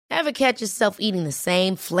Ever catch yourself eating the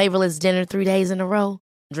same flavorless dinner 3 days in a row?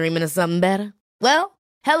 Dreaming of something better? Well,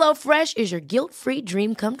 HelloFresh is your guilt-free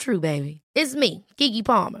dream come true, baby. It's me, Keke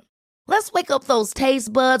Palmer. Let's wake up those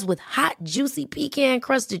taste buds with hot, juicy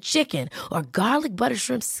pecan-crusted chicken or garlic butter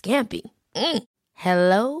shrimp scampi.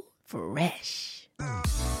 Hello Fresh.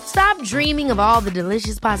 Stop dreaming of all the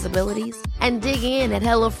delicious possibilities and dig in at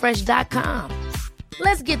HelloFresh.com.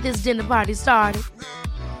 Let's get this dinner party started.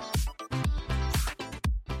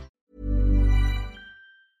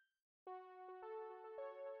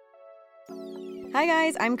 Hi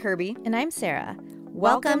guys, I'm Kirby. And I'm Sarah.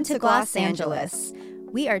 Welcome to Gloss Angeles.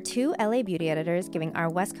 We are two LA beauty editors giving our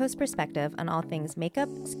West Coast perspective on all things makeup,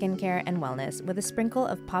 skincare, and wellness with a sprinkle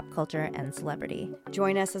of pop culture and celebrity.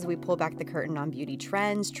 Join us as we pull back the curtain on beauty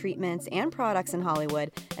trends, treatments, and products in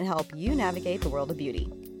Hollywood and help you navigate the world of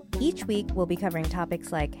beauty. Each week, we'll be covering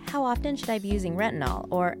topics like how often should I be using retinol,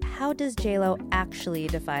 or how does JLo actually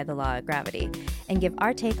defy the law of gravity, and give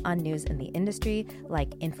our take on news in the industry like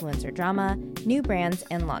influencer drama, new brands,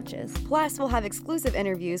 and launches. Plus, we'll have exclusive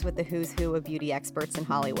interviews with the who's who of beauty experts in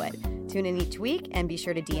Hollywood. Tune in each week and be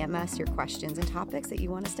sure to DM us your questions and topics that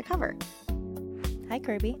you want us to cover. Hi,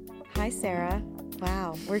 Kirby. Hi, Sarah.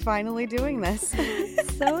 Wow, we're finally doing this.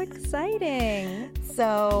 So exciting.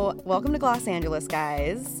 So, welcome to Gloss Angeles,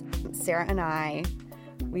 guys. Sarah and I,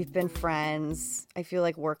 we've been friends, I feel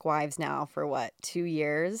like work wives now for 2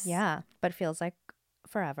 years? Yeah, but it feels like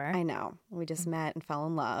forever. I know. We just met and fell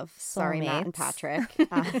in love. Sorry, Matt and Patrick.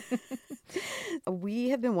 We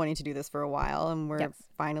have been wanting to do this for a while, and we're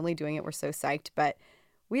finally doing it. We're so psyched, but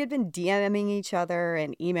we had been DMing each other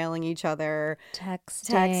and emailing each other.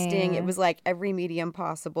 Texting. It was like every medium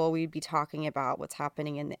possible. We'd be talking about what's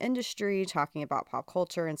happening in the industry, talking about pop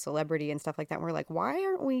culture and celebrity and stuff like that. And we're like, why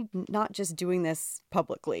aren't we not just doing this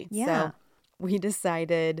publicly? Yeah. So we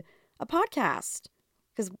decided a podcast.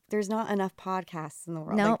 Because there's not enough podcasts in the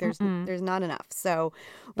world. No, like there's not enough. So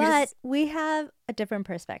we have a different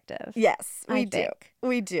perspective. Yes, we do.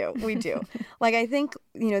 We do. Like, I think,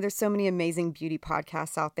 there's so many amazing beauty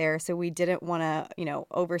podcasts out there. So we didn't want to,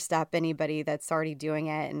 overstep anybody that's already doing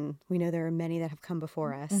it. And we know there are many that have come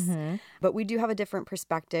before us. Mm-hmm. But we do have a different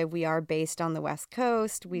perspective. We are based on the West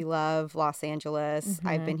Coast. We love Los Angeles. Mm-hmm.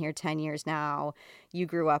 I've been here 10 years now. You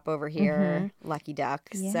grew up over here. Mm-hmm. Lucky duck.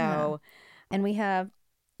 Yeah. And we have,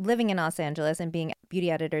 living in Los Angeles and being beauty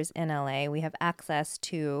editors in LA, we have access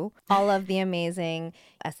to all of the amazing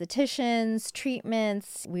estheticians,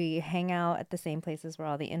 treatments. We hang out at the same places where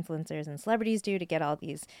all the influencers and celebrities do to get all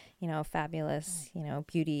these, fabulous,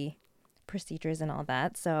 beauty procedures and all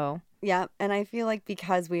that. So yeah, and I feel like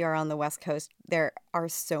because we are on the West Coast, there are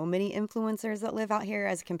so many influencers that live out here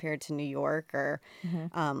as compared to New York or,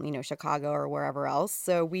 Chicago or wherever else.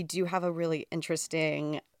 So we do have a really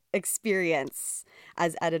interesting experience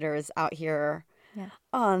as editors out here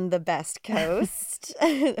on the best coast.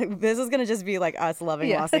 This is going to just be like us loving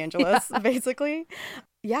Los Angeles, basically.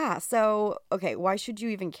 Yeah. So, okay, why should you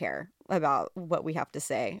even care about what we have to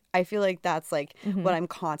say? I feel like that's like what I'm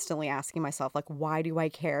constantly asking myself, like, why do I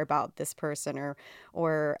care about this person or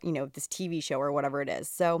this TV show or whatever it is?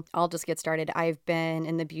 So I'll just get started. I've been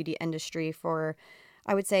in the beauty industry for,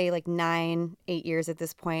 I would say, like 8 years at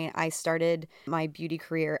this point. I started my beauty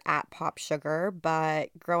career at Pop Sugar, but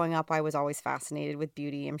growing up, I was always fascinated with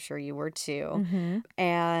beauty. I'm sure you were too. Mm-hmm.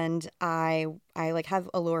 And I have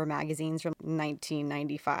Allure magazines from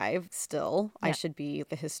 1995 still. Yeah. I should be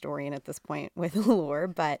the historian at this point with Allure,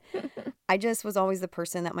 but I just was always the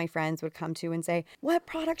person that my friends would come to and say, what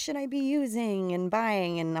product should I be using and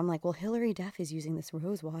buying? And I'm like, well, Hilary Duff is using this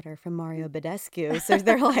rose water from Mario Badescu. So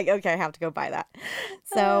they're like, okay, I have to go buy that.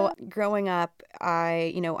 So growing up,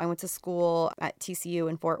 I went to school at TCU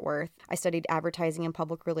in Fort Worth. I studied advertising and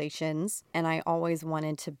public relations, and I always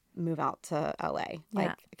wanted to move out to LA,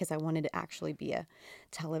 because I wanted to actually be a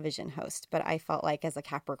television host. But I felt like as a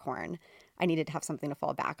Capricorn, I needed to have something to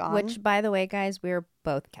fall back on. Which, by the way, guys, we're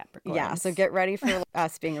both Capricorns. Yeah, so get ready for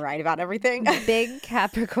us being right about everything. Big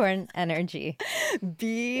Capricorn energy.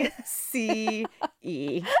 BCE.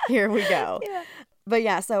 Here we go. Yeah. But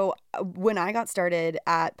yeah, so when I got started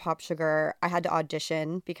at Pop Sugar, I had to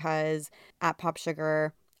audition because at Pop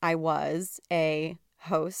Sugar, I was a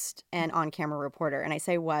host and on-camera reporter. And I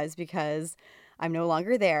say was because I'm no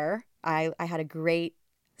longer there. I had a great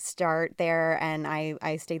start there, and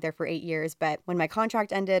I stayed there for 8 years. But when my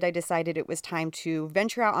contract ended, I decided it was time to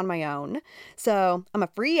venture out on my own. So I'm a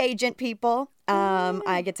free agent, people.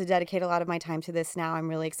 I get to dedicate a lot of my time to this now. I'm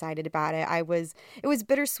really excited about it. It was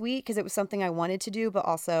bittersweet because it was something I wanted to do, but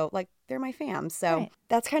also they're my fam. So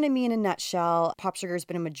That's kind of me in a nutshell. Pop Sugar has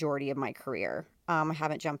been a majority of my career. I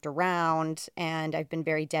haven't jumped around, and I've been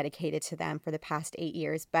very dedicated to them for the past 8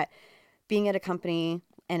 years. But being at a company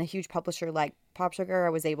and a huge publisher like PopSugar, I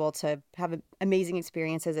was able to have amazing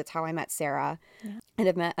experiences. It's how I met Sarah, and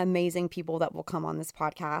I've met amazing people that will come on this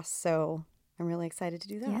podcast. So I'm really excited to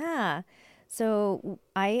do that. Yeah. So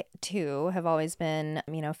I, too, have always been,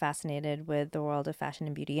 fascinated with the world of fashion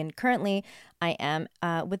and beauty. And currently I am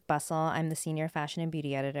with Bustle. I'm the senior fashion and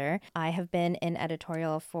beauty editor. I have been in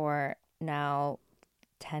editorial for now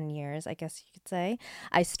 10 years, I guess you could say.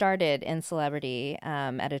 I started in celebrity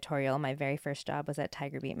editorial. My very first job was at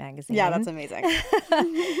Tiger Beat magazine. Yeah, that's amazing.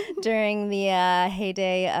 During the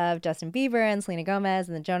heyday of Justin Bieber and Selena Gomez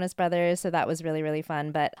and the Jonas Brothers. So that was really, really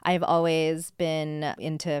fun. But I've always been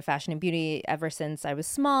into fashion and beauty ever since I was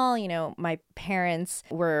small. My parents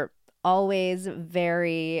were always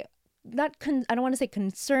very, I don't want to say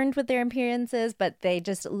concerned with their appearances, but they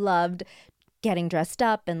just loved getting dressed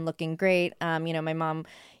up and looking great. My mom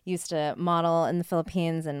used to model in the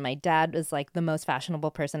Philippines, and my dad was like the most fashionable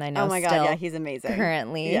person I know. Oh my God, yeah, he's amazing.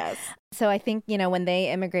 Currently. Yes. So I think, when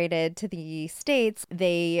they immigrated to the States,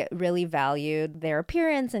 they really valued their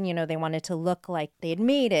appearance and, they wanted to look like they had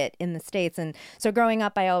made it in the States. And so growing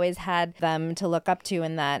up, I always had them to look up to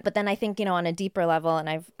in that. But then I think, on a deeper level, and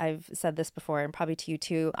I've said this before and probably to you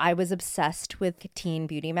too, I was obsessed with teen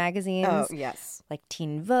beauty magazines. Oh, yes. Like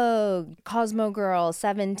Teen Vogue, Cosmo Girl,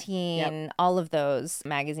 17, all of those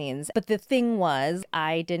magazines. But the thing was,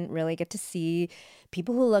 I didn't really get to see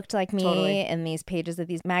people who looked like me in these pages of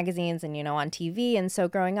these magazines and, on TV. And so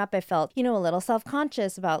growing up, I felt, a little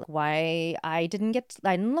self-conscious about why I didn't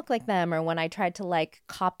look like them, or when I tried to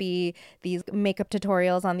copy these makeup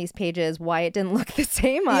tutorials on these pages, why it didn't look the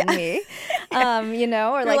same on me, or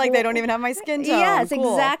You're like, they don't even have my skin tone. Yes,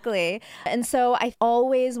 cool. Exactly. And so I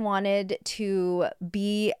always wanted to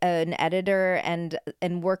be an editor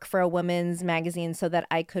and work for a women's magazine so that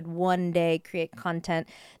I could one day create content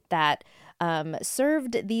that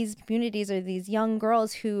served these communities or these young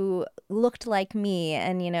girls who looked like me,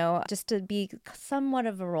 and just to be somewhat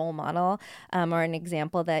of a role model or an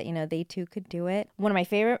example that they too could do it. One of my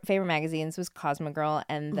favorite magazines was Cosmo Girl,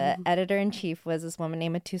 and the editor-in-chief was this woman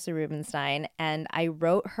named Matusa Rubenstein, and I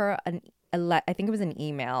wrote her I think it was an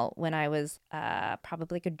email when I was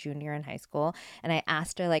probably a junior in high school, and I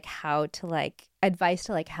asked her how to advice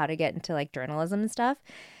to how to get into journalism and stuff.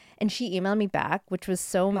 And she emailed me back, which was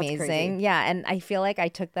so amazing. That's crazy. Yeah. And I feel like I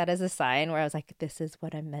took that as a sign where I was like, this is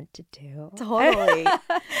what I'm meant to do. Totally.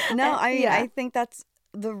 No, I think that's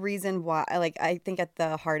the reason why, I think at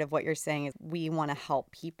the heart of what you're saying is we want to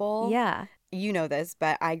help people. Yeah. You know this,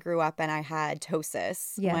 but I grew up and I had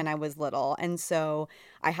ptosis when I was little. And so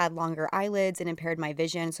I had longer eyelids and impaired my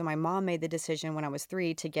vision. So my mom made the decision when I was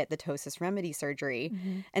 3 to get the ptosis remedy surgery.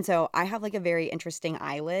 And so I have a very interesting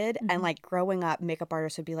eyelid. And growing up, makeup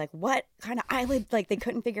artists would be like, what kind of eyelid? They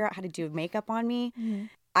couldn't figure out how to do makeup on me.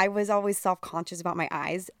 I was always self-conscious about my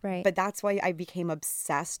eyes. Right. But that's why I became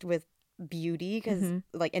obsessed with beauty and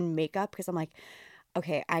makeup, because I'm like,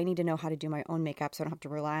 okay, I need to know how to do my own makeup so I don't have to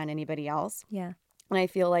rely on anybody else. Yeah. And I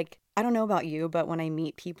feel like, I don't know about you, but when I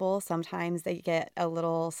meet people, sometimes they get a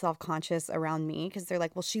little self-conscious around me because they're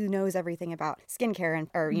like, well, she knows everything about skincare and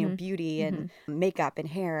or beauty and makeup and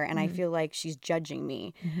hair. And I feel like she's judging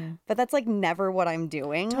me. But that's never what I'm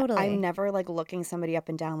doing. Totally. I'm never looking somebody up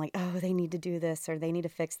and down oh, they need to do this or they need to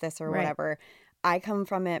fix this or whatever. I come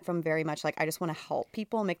from it from very much I just want to help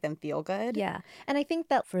people, make them feel good. Yeah. And I think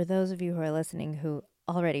that for those of you who are listening who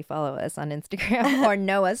already follow us on Instagram or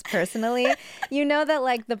know us personally,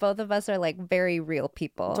 that the both of us are very real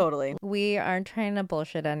people. Totally. We aren't trying to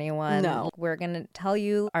bullshit anyone. No. We're going to tell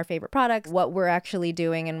you our favorite products, what we're actually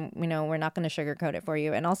doing, and we're not going to sugarcoat it for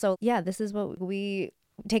you. And also, this is what we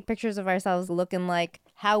take pictures of ourselves looking like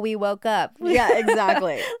how we woke up. Yeah,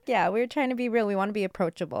 exactly. Yeah, we're trying to be real. We want to be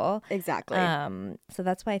approachable. Exactly. So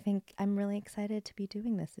that's why I think I'm really excited to be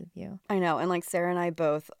doing this with you. I know. And Sarah and I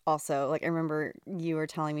both also, I remember you were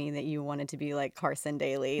telling me that you wanted to be like Carson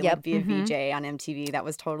Daly, be a VJ on MTV. That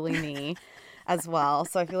was totally me as well.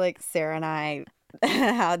 So I feel like Sarah and I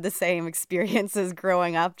had the same experiences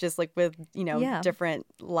growing up, just with different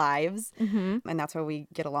lives, and that's why we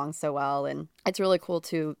get along so well. And it's really cool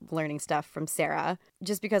too, learning stuff from Sarah,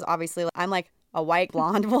 just because obviously I'm a white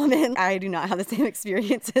blonde woman. I do not have the same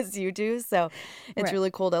experience as you do, so it's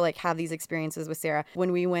really cool to have these experiences with Sarah.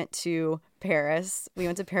 When we went to Paris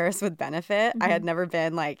with Benefit. I had never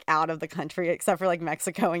been out of the country except for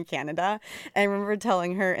Mexico and Canada. And I remember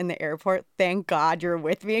telling her in the airport, thank God you're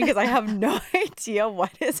with me, because I have no idea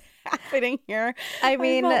what is happening here? I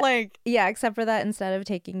mean, felt like... yeah, except for that, instead of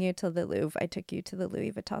taking you to the Louvre, I took you to the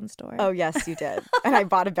Louis Vuitton store. Oh, yes, you did. And I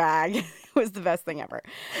bought a bag. It was the best thing ever.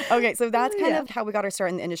 Okay, so that's kind of how we got our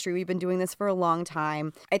start in the industry. We've been doing this for a long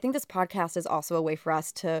time. I think this podcast is also a way for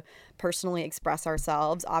us to personally express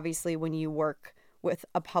ourselves. Obviously, when you work with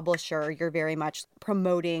a publisher, you're very much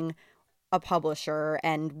promoting a publisher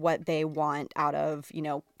and what they want out of, you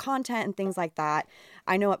know, content and things like that.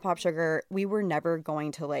 I know at Pop Sugar, we were never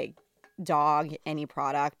going to like dog any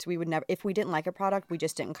product. We would never, if we didn't like a product, we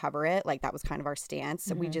just didn't cover it. Like that was kind of our stance.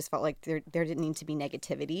 So we just felt like there didn't need to be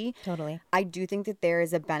negativity. Totally. I do think that there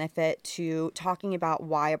is a benefit to talking about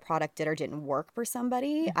why a product did or didn't work for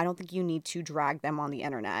somebody. I don't think you need to drag them on the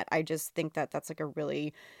internet. I just think that that's like a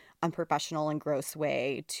really unprofessional and gross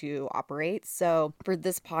way to operate. So for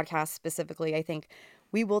this podcast specifically, I think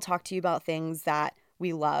we will talk to you about things that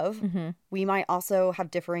we love. We might also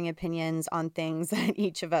have differing opinions on things that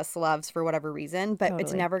each of us loves for whatever reason, but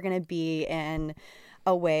it's never going to be in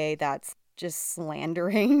a way that's just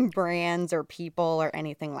slandering brands or people or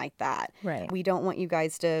anything like that. Right. We don't want you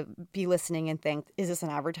guys to be listening and think, is this an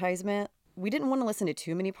advertisement? We didn't want to listen to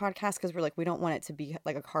too many podcasts because we're like, we don't want it to be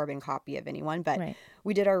like a carbon copy of anyone. But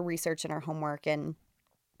we did our research and our homework, and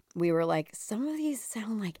we were like, some of these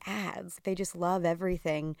sound like ads. They just love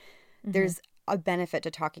everything. There's a benefit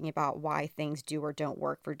to talking about why things do or don't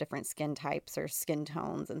work for different skin types or skin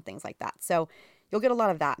tones and things like that. So you'll get a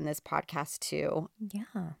lot of that in this podcast too. Yeah.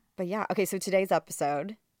 But yeah, okay, so today's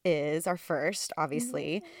episode is our first,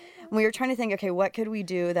 obviously. We were trying to think, okay, what could we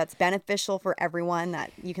do that's beneficial for everyone,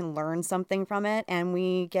 that you can learn something from it? And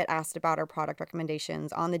we get asked about our product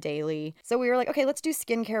recommendations on the daily. So we were like, okay, let's do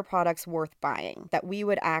skincare products worth buying that we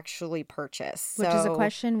would actually purchase. Which is a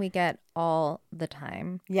question we get all the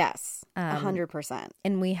time. Yes, 100%.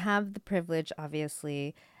 And we have the privilege,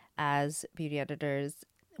 obviously, as beauty editors,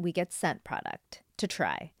 we get sent product to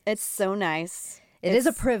try. It's so nice. It is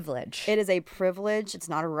a privilege. It is a privilege. It's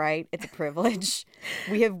not a right. It's a privilege.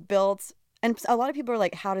 We have built, and a lot of people are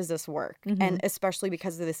like, how does this work? And especially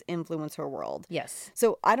because of this influencer world. Yes.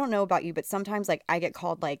 So I don't know about you, but sometimes like I get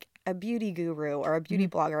called like a beauty guru or a beauty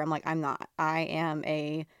blogger. I'm like, I'm not. I am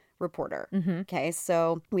a reporter. Okay.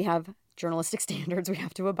 So we have journalistic standards we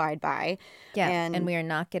have to abide by. Yeah. And we are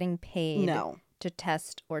not getting paid No. to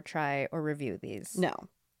test or try or review these. No.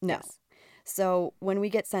 Yes. So when we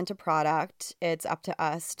get sent a product, it's up to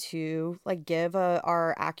us to like give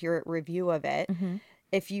our accurate review of it.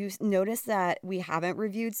 If you notice that we haven't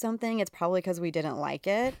reviewed something, it's probably because we didn't like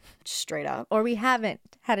it, straight up. Or we haven't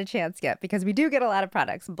had a chance yet, because we do get a lot of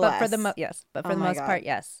products. Bless. But for the most part,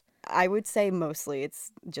 yes. I would say mostly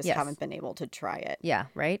it's just haven't been able to try it. Yeah,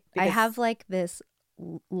 right? I Because- have like this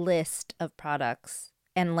list of products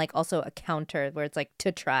and like also a counter where it's like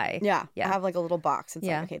to try. Yeah. Yeah. I have like a little box. It's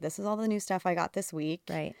Yeah. like, okay, this is all the new stuff I got this week.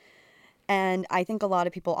 Right. And I think a lot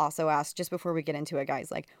of people also ask, just before we get into it,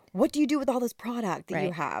 guys, like, what do you do with all this product that you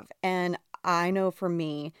Right. have? And I know for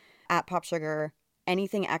me at Pop Sugar,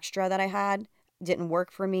 anything extra that I had didn't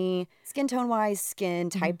work for me. Skin tone wise, skin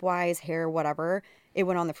type wise, hair, whatever, it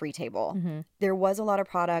went on the free table. There was a lot of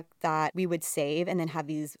product that we would save and then have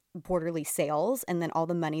these quarterly sales. And then all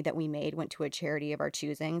the money that we made went to a charity of our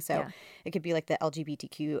choosing. So Yeah. it could be like the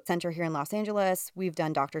LGBTQ Center here in Los Angeles. We've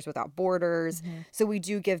done Doctors Without Borders. So we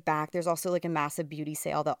do give back. There's also like a massive beauty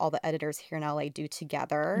sale that all the editors here in LA do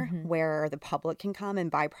together, where the public can come and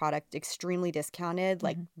buy product extremely discounted,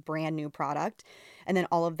 like brand new product. And then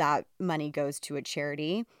all of that money goes to a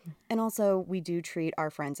charity. And also we do treat our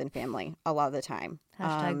friends and family a lot of the time.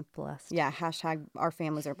 Hashtag blessed. Yeah, hashtag our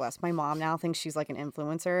families are blessed. My mom now thinks she's like an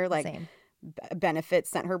influencer. Like Same. Benefit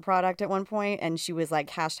sent her product at one point and she was like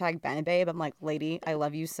hashtag Benebabe. I'm like, lady, I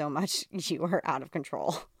love you so much. You are out of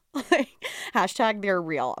control. Like, hashtag they're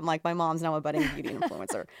real. I'm like, my mom's now a budding beauty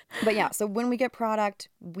influencer. But yeah, so when we get product,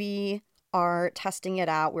 we are testing it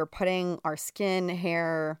out. We're putting our skin,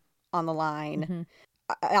 hair on the line.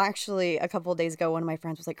 Actually, a couple of days ago, one of my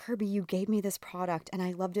friends was like, Kirby, you gave me this product and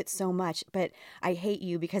I loved it so much, but I hate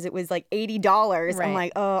you because it was like $80. I'm Right.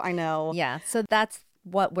 like, oh, I know. Yeah. So that's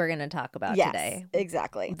what we're going to talk about Yes, today.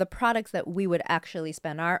 exactly. The products that we would actually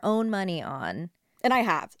spend our own money on. And I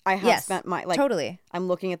have Yes, spent my, like, totally. I'm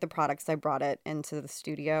looking at the products. I brought it into the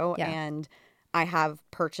studio Yeah. and I have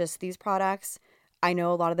purchased these products. I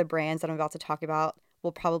know a lot of the brands that I'm about to talk about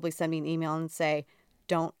will probably send me an email and say,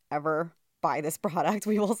 don't ever buy this product.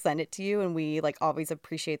 We will send it to you. And we like always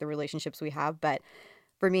appreciate the relationships we have. But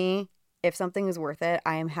for me, if something is worth it,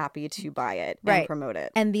 I am happy to buy it and promote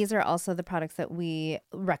it. And these are also the products that we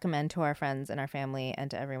recommend to our friends and our family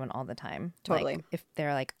and to everyone all the time. Totally. Like, if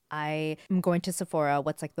they're like, I am going to Sephora,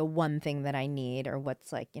 what's like the one thing that I need, or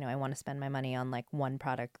what's like, I want to spend my money on like one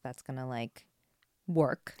product that's going to like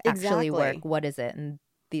work, actually work. What is it? And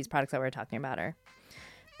these products that we're talking about are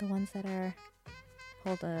the ones that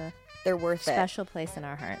hold a they're worth special place in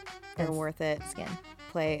our heart. They're worth it. Skin.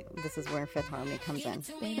 This is where Fifth Harmony comes in.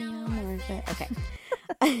 Baby, I'm worth it.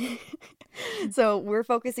 Okay. So we're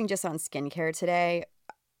focusing just on skincare today.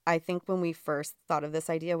 I think when we first thought of this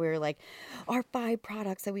idea, we were like, our 5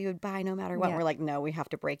 products that we would buy no matter what. Yeah. We're like, no, we have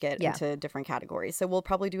to break it into different categories. So we'll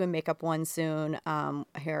probably do a makeup one soon,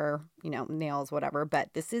 hair, nails, whatever.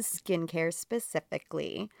 But this is skincare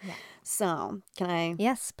specifically. Yeah. So can I?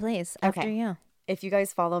 Yes, please. After you. If you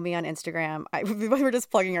guys follow me on Instagram, we're just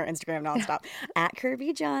plugging our Instagram nonstop, at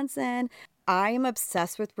Kirby Johnson. I am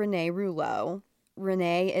obsessed with Renee Rouleau.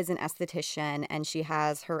 Renee is an esthetician, and she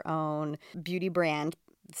has her own beauty brand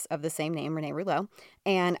of the same name, Renee Rouleau.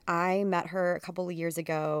 And I met her a couple of years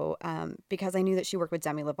ago because I knew that she worked with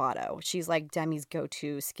Demi Lovato. She's like Demi's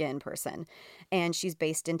go-to skin person. And she's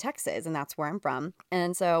based in Texas, and that's where I'm from.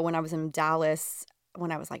 And so when I was in Dallas, when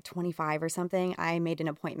I was like 25 or something, I made an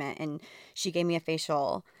appointment and she gave me a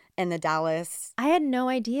facial in the Dallas. I had no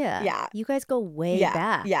idea. Yeah. You guys go way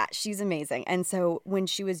back. Yeah, she's amazing. And so when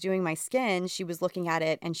she was doing my skin, she was looking at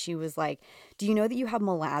it and she was like, do you know that you have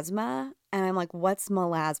melasma? And I'm like, what's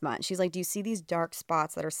melasma? And she's like, do you see these dark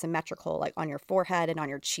spots that are symmetrical, like on your forehead and on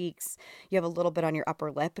your cheeks? You have a little bit on your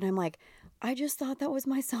upper lip. And I'm like, I just thought that was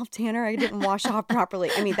my self-tanner. I didn't wash off properly.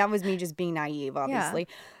 I mean, that was me just being naive, obviously.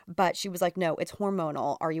 Yeah. But she was like, no, it's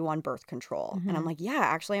hormonal. Are you on birth control? Mm-hmm. And I'm like, yeah,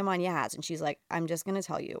 actually I'm on Yaz. And she's like, I'm just going to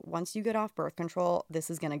tell you, once you get off birth control, this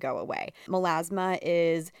is going to go away. Melasma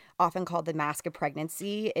is often called the mask of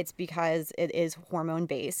pregnancy. It's because it is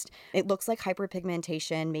hormone-based. It looks like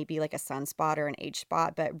hyperpigmentation, maybe like a sunspot or an age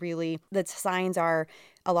spot, but really the signs are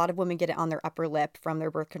a lot of women get it on their upper lip from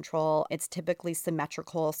their birth control. It's typically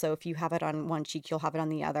symmetrical. So if you have it on one cheek, you'll have it on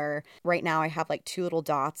the other. Right now, I have like 2 little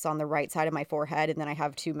dots on the right side of my forehead, and then I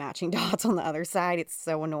have 2 matching dots on the other side. It's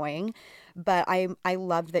so annoying. But I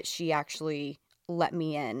loved that she actually let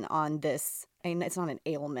me in on this. And it's not an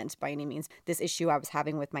ailment by any means, this issue I was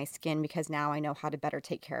having with my skin, because now I know how to better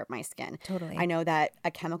take care of my skin. Totally. I know that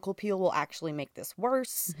a chemical peel will actually make this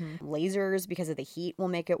worse. Mm-hmm. Lasers, because of the heat, will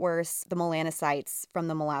make it worse. The melanocytes from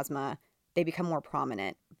the melasma, they become more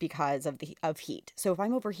prominent because of heat. So if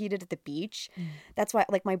I'm overheated at the beach, that's why,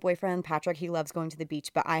 like my boyfriend Patrick, he loves going to the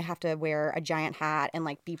beach, but I have to wear a giant hat and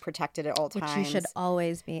like be protected at all times. Which you should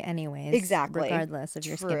always be anyways. Exactly. Regardless of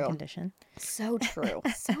your skin condition. So true.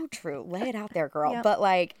 So true. Lay it out there, girl. Yep. But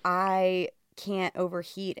like I can't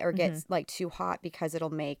overheat or get like too hot because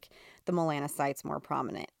it'll make the melanocytes more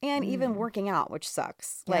prominent. And even working out, which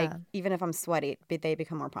sucks. Yeah. Like even if I'm sweaty, they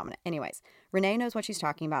become more prominent. Anyways, Renee knows what she's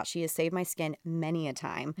talking about. She has saved my skin many a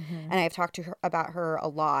time. And I've talked to her about her a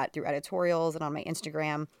lot through editorials and on my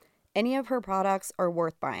Instagram. Any of her products are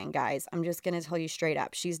worth buying, guys. I'm just going to tell you straight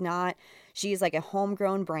up. She's like a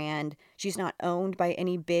homegrown brand. She's not owned by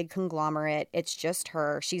any big conglomerate. It's just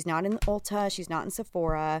her. She's not in Ulta. She's not in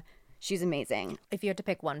Sephora. She's amazing. If you had to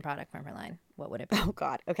pick one product from her line, what would it be? Oh,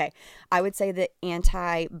 God. Okay. I would say the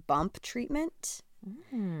anti-bump treatment.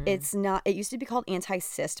 It's not, it used to be called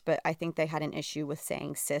anti-cyst, but I think they had an issue with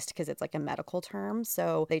saying cyst because it's like a medical term.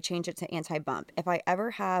 So they changed it to anti-bump. If I ever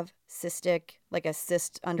have like a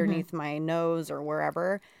cyst underneath my nose or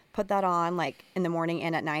wherever, put that on like in the morning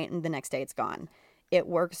and at night, and the next day it's gone. It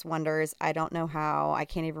works wonders. I don't know how. I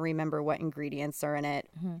can't even remember what ingredients are in it.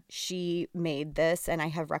 She made this, and I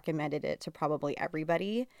have recommended it to probably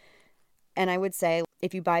everybody. And I would say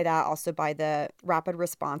if you buy that, also buy the Rapid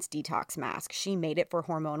Response Detox Mask. She made it for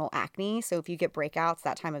hormonal acne. So if you get breakouts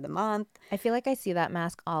that time of the month. I feel like I see that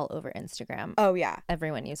mask all over Instagram. Oh, yeah.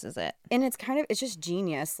 Everyone uses it. And it's just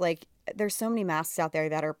genius. Like there's so many masks out there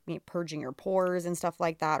that are purging your pores and stuff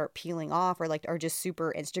like that, or peeling off, or like are just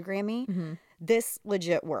super Instagram-y. This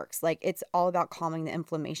legit works. Like it's all about calming the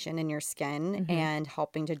inflammation in your skin and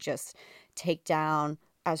helping to just take down,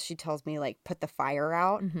 as she tells me, like put the fire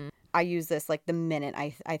out. I use this like the minute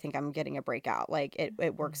I think I'm getting a breakout. Like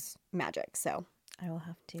it works magic. So I will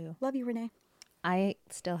have to. Love you, Renee. I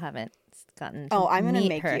still haven't gotten to I'm going to meet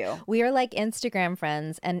make her. you. We are like Instagram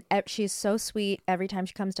friends, and she's so sweet. Every time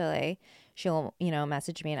she comes to LA, she'll,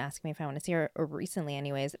 message me and ask me if I want to see her, or recently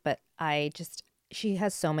anyways. But she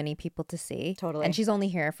has so many people to see. Totally. And she's only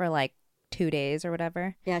here for like 2 days or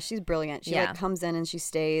whatever. Yeah, she's brilliant. She like comes in and she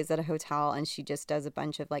stays at a hotel, and she just does a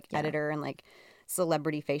bunch of like editor and like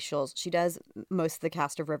celebrity facials. She does most of the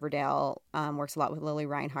cast of Riverdale, works a lot with Lily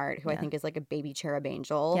Reinhart, who I think is like a baby cherub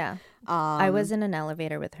angel. Yeah. I was in an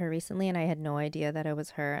elevator with her recently, and I had no idea that it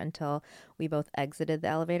was her until we both exited the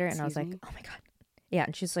elevator, and I was like, oh my God. Yeah,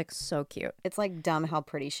 and she's like so cute. It's like dumb how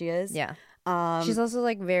pretty she is. Yeah. She's also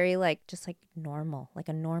like very like just like normal, like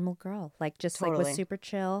a normal girl, like just like was super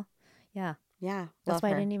chill. Yeah. Yeah. That's why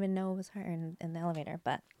I didn't even know it was her in the elevator.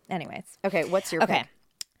 But anyways. Okay, what's your pick?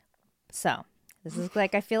 So this is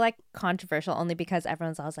like, I feel like controversial only because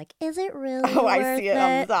everyone's always like, is it really I see it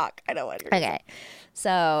on the doc. I know what you're saying.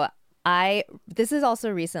 So this is also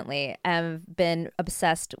recently, I've been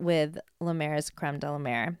obsessed with La Mer's Creme de la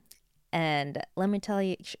Mer. And let me tell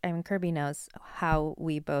you, I mean, Kirby knows how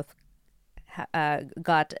we both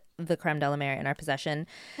got the Creme de la Mer in our possession.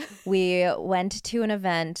 We went to an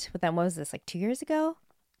event with them. What was this, like 2 years ago?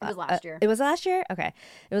 It was last year. It was last year? Okay.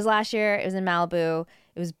 It was last year. It was in Malibu.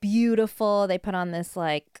 It was beautiful. They put on this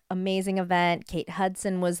like amazing event. Kate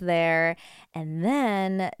Hudson was there. And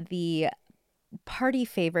then the party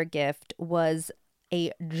favor gift was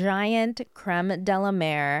a giant Creme de la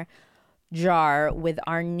Mer jar with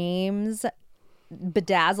our names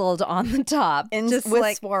bedazzled on the top, and just with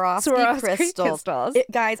like Swarovski crystals.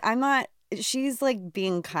 Guys, I'm not. She's like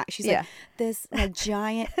being. She's like this like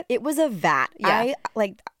giant. It was a vat. I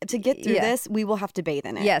like to get through this. We will have to bathe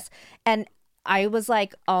in it. Yes, and I was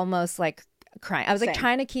like almost like crying. I was like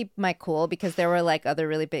trying to keep my cool because there were like other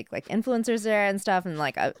really big like influencers there and stuff, and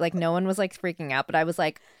like no one was like freaking out, but I was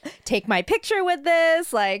like, take my picture with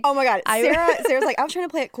this, like, oh my God, Sarah's like, I was trying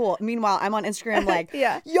to play it cool. Meanwhile, I'm on Instagram like,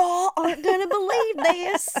 y'all aren't gonna believe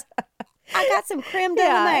this. I got some creme de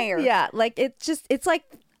la mer. Yeah, like it's like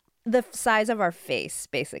the size of our face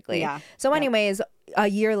basically. Yeah. So anyways, a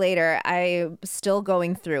year later, I'm still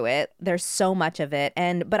going through it. There's so much of it,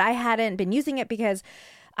 but I hadn't been using it because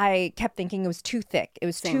I kept thinking it was too thick. It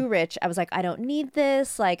was too rich. I was like, I don't need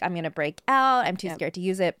this. Like, I'm going to break out. I'm too scared to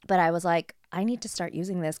use it. But I was like, I need to start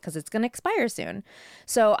using this because it's going to expire soon.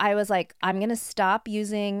 So I was like, I'm going to stop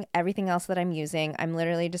using everything else that I'm using. I'm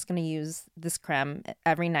literally just going to use this creme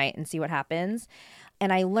every night and see what happens.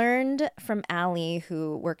 And I learned from Allie,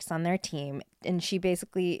 who works on their team, and she was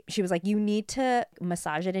like, you need to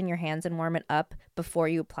massage it in your hands and warm it up before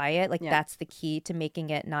you apply it. Like, that's the key to making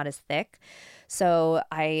it not as thick. So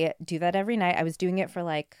I do that every night. I was doing it for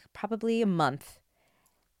like probably a month.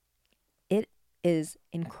 It is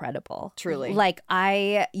incredible. Truly. Like,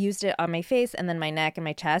 I used it on my face and then my neck and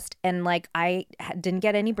my chest, and like I didn't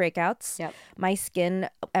get any breakouts. Yep. My skin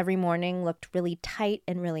every morning looked really tight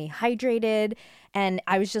and really hydrated, and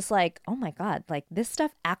I was just like, oh my God, like this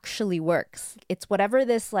stuff actually works. It's whatever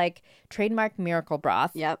this like trademark miracle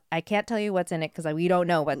broth. Yep. I can't tell you what's in it because we don't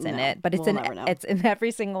know what's in it, but it's in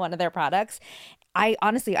every single one of their products. I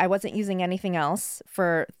wasn't using anything else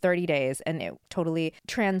for 30 days, and it totally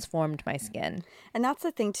transformed my skin. And that's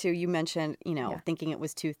the thing too. You mentioned, thinking it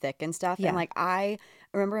was too thick and stuff. Yeah. And like, I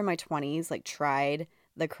remember in my 20s, like tried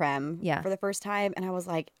the creme for the first time, and I was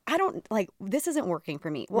like, I don't like, this isn't working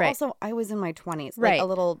for me. Well, also I was in my 20s, like a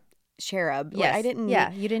little cherub. Yes. Like, I didn't.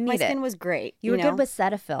 Yeah, you didn't need it. My skin was great. You were good with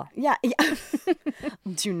Cetaphil. Yeah.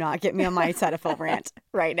 Do not get me on my Cetaphil rant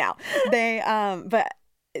right now. But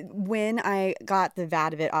when I got the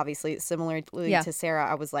vat of it, obviously similarly to Sarah,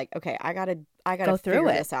 I was like, okay, I gotta go through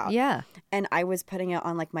figure this out. Yeah. And I was putting it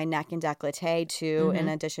on like my neck and décolleté too, in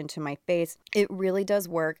addition to my face. It really does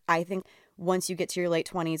work. I think once you get to your late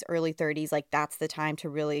 20s, early 30s, like that's the time to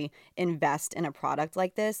really invest in a product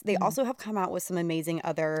like this. They also have come out with some amazing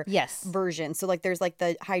other versions. So like there's like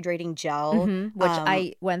the hydrating gel, which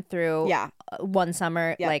I went through one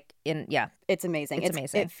summer. Like it's amazing. It's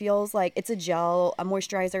amazing. It feels like it's a gel, a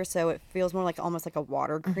moisturizer, so it feels more like almost like a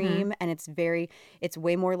water cream, and it's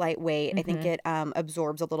way more lightweight. I think it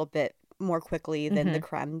absorbs a little bit more quickly than the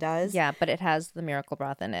creme does. Yeah, but it has the miracle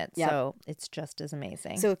broth in it, so it's just as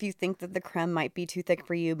amazing. So if you think that the creme might be too thick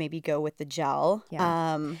for you, maybe go with the gel.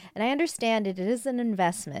 Yeah. And I understand it is an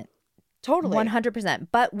investment. Totally. 100%.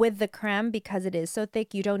 But with the creme, because it is so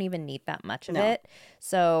thick, you don't even need that much of it.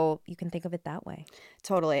 So you can think of it that way.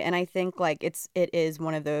 Totally. And I think like it is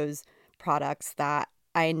one of those products that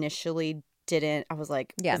I initially didn't. I was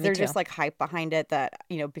like, there's just like hype behind it that,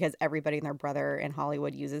 because everybody and their brother in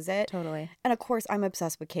Hollywood uses it. Totally. And of course, I'm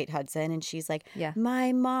obsessed with Kate Hudson, and she's like,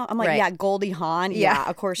 my mom. I'm like, Goldie Hawn. Yeah,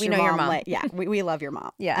 of course, we know your mom. Like, we love your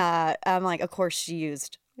mom. Yeah. I'm like, of course, she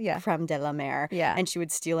used creme de la mer. Yeah. And she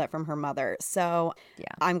would steal it from her mother. So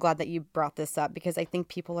I'm glad that you brought this up, because I think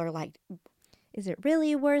people are like, is it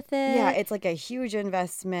really worth it? Yeah, it's like a huge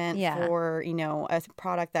investment for, a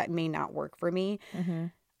product that may not work for me.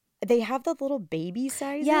 They have the little baby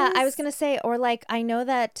sizes. Yeah, I was gonna say, or like I know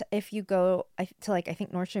that if you go to like I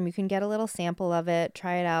think Nordstrom, you can get a little sample of it,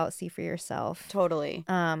 try it out, see for yourself. Totally.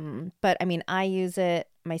 But I mean, I use it.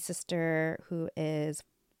 My sister, who is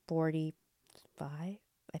 45,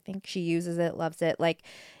 I think she uses it, loves it. Like,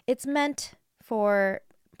 it's meant for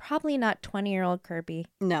probably not 20-year-old Kirby.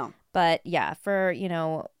 No. But yeah, for,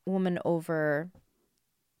 woman over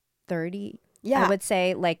 30, Yeah. I would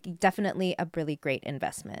say like definitely a really great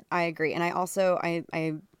investment. I agree. And I also, I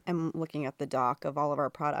am looking at the doc of all of our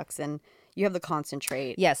products, and you have the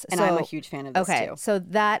concentrate. Yes. And I'm a huge fan of this too. So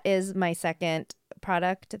that is my second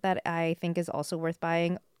product that I think is also worth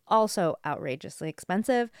buying. Also outrageously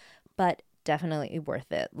expensive, but definitely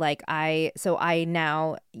worth it. Like I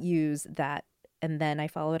now use that, and then I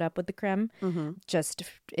follow it up with the creme, just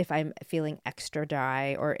if I'm feeling extra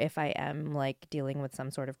dry or if I am like dealing with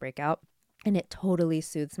some sort of breakout. And it totally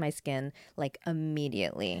soothes my skin like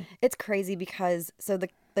immediately. It's crazy because the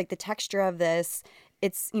texture of this,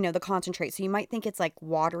 it's, the concentrate. So you might think it's like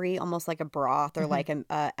watery, almost like a broth or like an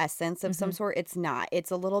essence of some sort. It's not. It's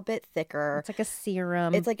a little bit thicker. It's like a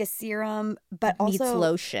serum. It's like a serum, but meets also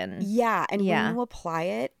lotion. Yeah, and when you apply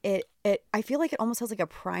it, it I feel like it almost has like a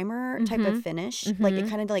primer type of finish. Like it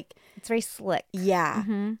kind of like it's very slick. Yeah,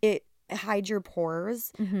 it hides your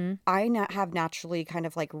pores. I have naturally kind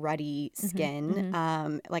of like ruddy skin.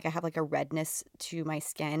 Like I have like a redness to my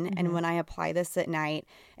skin, and when I apply this at night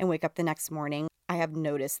and wake up the next morning, I have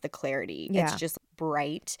noticed the clarity. Yeah. It's just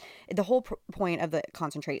bright. The whole point of the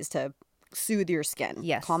concentrate is to soothe your skin,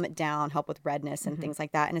 yes, calm it down, help with redness and things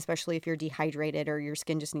like that. And especially if you're dehydrated or your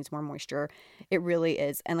skin just needs more moisture, it really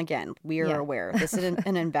is. And again, we are aware this is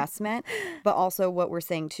an investment, but also what we're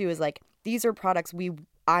saying too is like these are products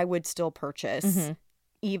I would still purchase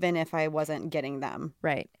even if I wasn't getting them.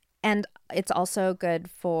 Right. And it's also good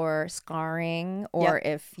for scarring, or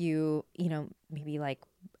if you, maybe like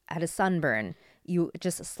had a sunburn, you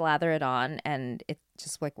just slather it on and it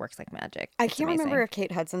just like works like magic. I can't remember if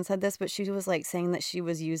Kate Hudson said this, but she was like saying that she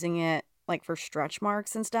was using it like for stretch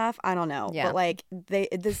marks and stuff. I don't know. Yeah. But like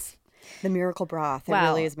the miracle broth, it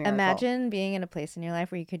really is miracle. Imagine being in a place in your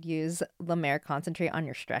life where you could use La Mer concentrate on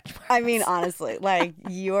your stretch marks. I mean, honestly, like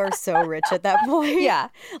you are so rich at that point. Yeah.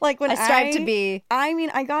 Like when I strive to be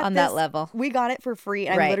I got on this, that level. We got it for free.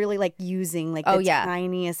 And I'm literally like using like the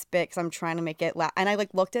tiniest bit because I'm trying to make it last. And I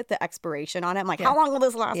like looked at the expiration on it. I'm like, how long will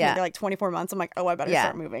this last me? They're like 24 months. I'm like, oh, I better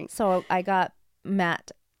start moving. So I got Matt,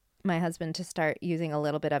 my husband, to start using a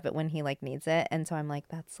little bit of it when he like needs it, and so I'm like,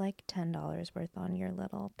 that's like $10 worth on your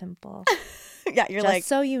little pimple. Yeah, you're just like,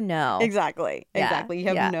 so you know. Exactly. You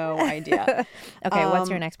have no idea. Okay,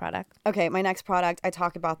 what's your next product? Okay, my next product, I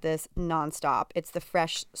talk about this nonstop. It's the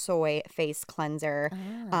Fresh Soy Face Cleanser.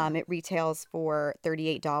 It retails for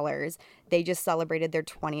 $38. They just celebrated their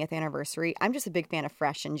 20th anniversary. I'm just a big fan of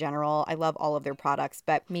Fresh in general. I love all of their products,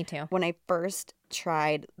 but me too. When I first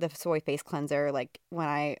tried the soy face cleanser, like when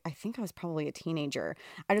I think I was probably a teenager,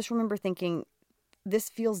 I just remember thinking, this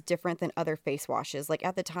feels different than other face washes. Like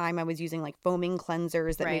at the time I was using like foaming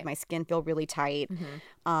cleansers that made my skin feel really tight.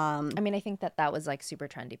 I mean, I think that was like super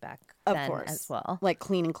trendy back then as well. Like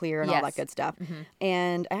Clean and Clear and all that good stuff.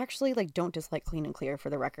 And I actually like don't dislike Clean and Clear,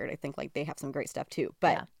 for the record. I think like they have some great stuff too.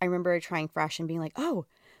 But I remember trying Fresh and being like, oh,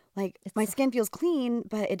 like my skin feels clean,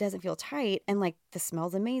 but it doesn't feel tight. And like the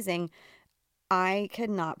smell's amazing. I could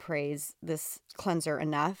not praise this cleanser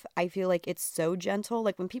enough. I feel like it's so gentle.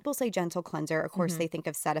 Like when people say gentle cleanser, of course they think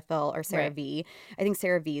of Cetaphil or CeraVe. I think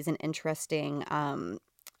CeraVe is an interesting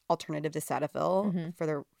alternative to Cetaphil. For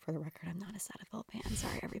the record, I'm not a Cetaphil fan.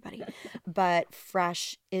 Sorry, everybody. But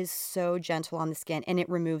Fresh is so gentle on the skin, and it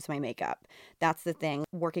removes my makeup. That's the thing.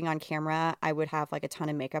 Working on camera, I would have like a ton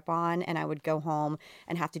of makeup on, and I would go home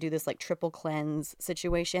and have to do this like triple cleanse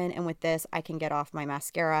situation. And with this, I can get off my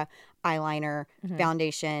mascara, eyeliner,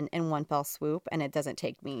 foundation in one fell swoop, and it doesn't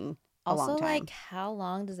take me a long time. Like, how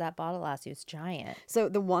long does that bottle last you? It's giant. So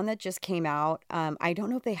the one that just came out, I don't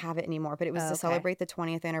know if they have it anymore, but it was to celebrate the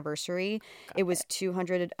 20th anniversary. It was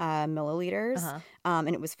 200 milliliters, and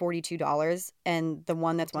it was $42. And the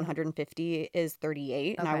one that's 150 is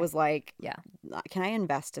 $38. And I was like, can I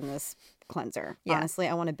invest in this cleanser? Honestly,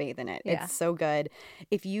 I want to bathe in it. It's so good.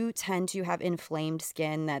 If you tend to have inflamed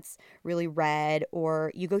skin that's really red,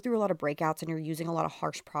 or you go through a lot of breakouts and you're using a lot of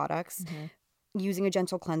harsh products, using a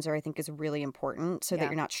gentle cleanser, I think, is really important so that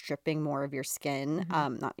you're not stripping more of your skin.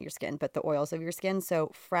 Not your skin, but the oils of your skin. So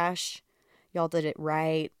Fresh, y'all did it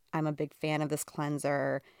right. I'm a big fan of this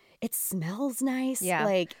cleanser. It smells nice.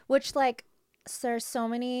 Yeah. So there's so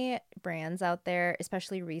many brands out there,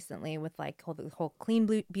 especially recently with like the whole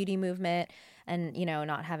clean beauty movement and,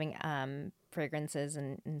 not having fragrances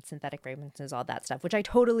and synthetic fragrances, all that stuff, which I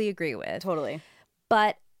totally agree with. Totally.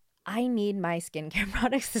 But I need my skincare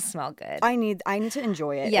products to smell good. I need to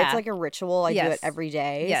enjoy it. Yeah. It's like a ritual. I do it every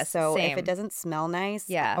day. Yes, So same. if it doesn't smell nice,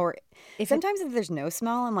 Yeah. or sometimes if there's no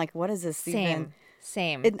smell, I'm like, what is this even?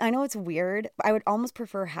 Same. I know it's weird. But I would almost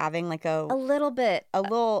prefer having like a little bit, a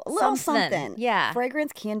little something. Yeah.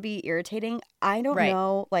 Fragrance can be irritating. I don't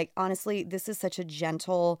know. Like, honestly, this is such a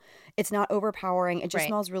gentle, it's not overpowering. It just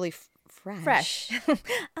smells really fresh.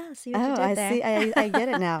 See what you did there. See. I get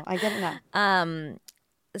it now. I get it now.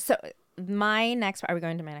 So my next, are we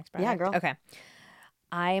going to my next product? Yeah, girl. Okay.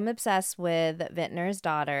 I am obsessed with Vintner's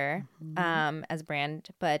Daughter as a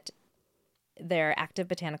brand, but their active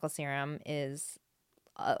botanical serum is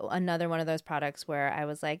another one of those products where I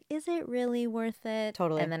was like, is it really worth it?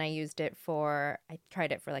 Totally. And then I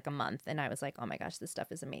tried it for like a month and I was like, oh my gosh, this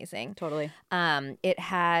stuff is amazing. Totally. It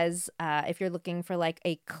has, if you're looking for like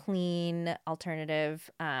a clean alternative,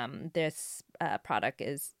 this product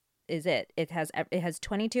is it. It has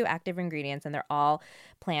 22 active ingredients and they're all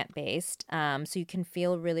plant-based. So you can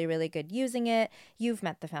feel really, really good using it. You've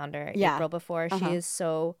met the founder, April, before. She is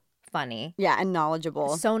so funny. Yeah, and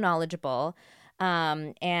knowledgeable. So knowledgeable.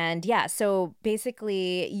 And yeah, so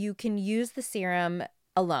basically you can use the serum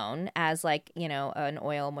alone as like, an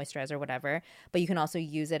oil moisturizer, whatever, but you can also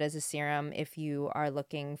use it as a serum if you are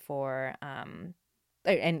looking for,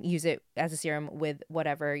 and use it as a serum with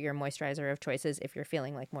whatever your moisturizer of choice is if you're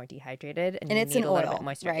feeling like more dehydrated and you it's need an a little oil, bit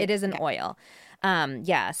moisture. right? It is an oil.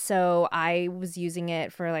 So I was using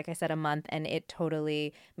it for, like I said, a month and it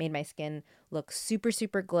totally made my skin look super,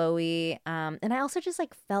 super glowy. And I also just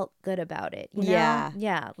like felt good about it. You know?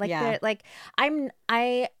 Yeah.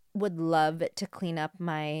 I would love to clean up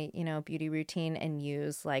my, beauty routine and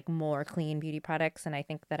use like more clean beauty products. And I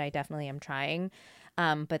think that I definitely am trying.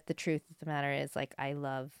 But the truth of the matter is, like, I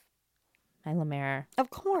love my La Mer. Of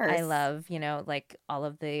course. I love, like all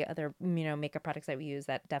of the other, makeup products that we use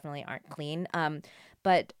that definitely aren't clean.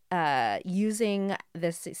 But using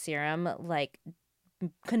this serum, like,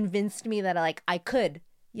 convinced me that, like, I could,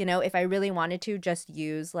 if I really wanted to, just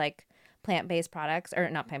use, like, plant-based products, or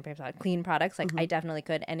not plant-based products, clean products. Like, I definitely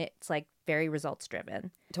could. And it's, like, very results-driven.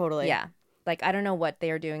 Totally. Yeah. Like, I don't know what they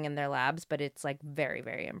are doing in their labs, but it's, like, very,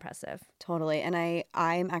 very impressive. Totally. And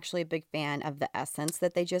I'm actually a big fan of the essence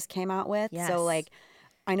that they just came out with. Yes. So, like,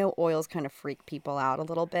 I know oils kind of freak people out a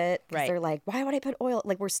little bit. Right. They're like, why would I put oil?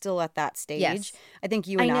 Like, we're still at that stage. Yes. I think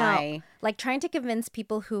you and I like, trying to convince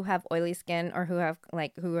people who have oily skin or who have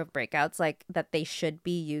breakouts, like, that they should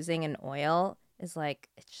be using an oil is, like,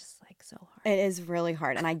 it's just, like, so hard. It is really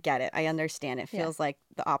hard. And I get it. I understand. It feels like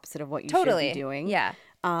the opposite of what you totally should be doing. Yeah.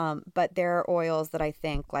 But there are oils that I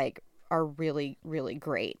think, like, are really, really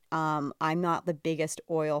great. I'm not the biggest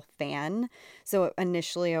oil fan. So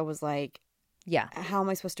initially I was like, yeah, how am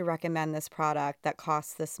I supposed to recommend this product that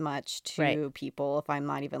costs this much to people if I'm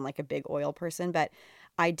not even like a big oil person? But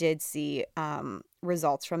I did see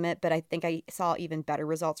results from it, but I think I saw even better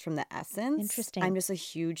results from the essence. Interesting. I'm just a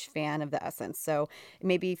huge fan of the essence. So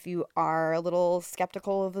maybe if you are a little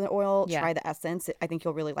skeptical of the oil, try the essence. I think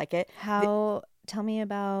you'll really like it. Tell me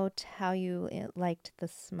about how you liked the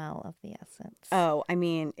smell of the essence. Oh, I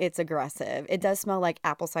mean, it's aggressive. It does smell like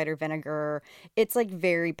apple cider vinegar. It's like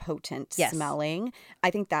very potent smelling. I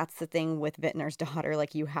think that's the thing with Vintner's Daughter.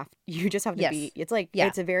 Like you just have to be. It's like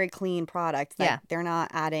it's a very clean product. That they're not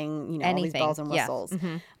adding all these bells and whistles.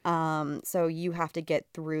 So you have to get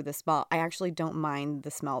through the smell. I actually don't mind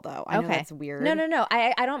the smell though. I know that's weird. No.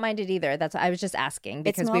 I don't mind it either. I was just asking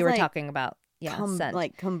because we were talking about. Scent.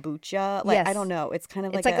 Like kombucha. Like, I don't know. It's kind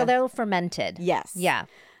of it's like a little fermented. Yes. Yeah.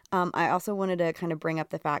 I also wanted to kind of bring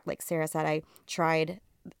up the fact, like Sarah said,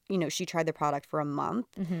 she tried the product for a month.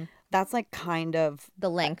 That's like kind of the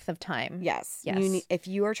length of time. Yes. If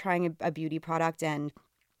you are trying a beauty product, and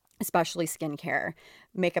especially skincare,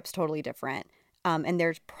 makeup's totally different. And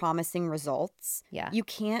there's promising results. Yeah. You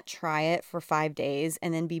can't try it for 5 days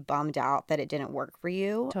and then be bummed out that it didn't work for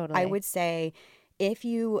you. Totally. I would say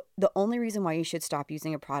the only reason why you should stop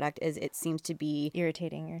using a product is it seems to be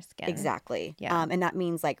irritating your skin. Exactly. Yeah. And that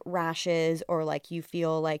means like rashes, or like you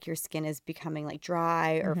feel like your skin is becoming like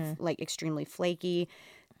dry or like extremely flaky.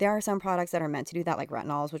 There are some products that are meant to do that, like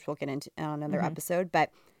retinols, which we'll get into on another episode.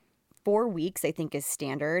 But 4 weeks, I think, is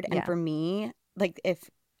standard. And for me, like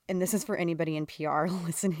and this is for anybody in PR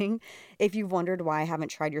listening, if you've wondered why I haven't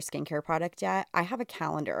tried your skincare product yet, I have a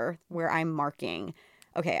calendar where I'm marking,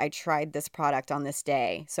 okay, I tried this product on this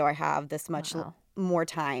day, so I have this much more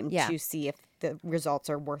time to see if the results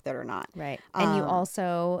are worth it or not. Right. And you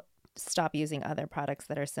also stop using other products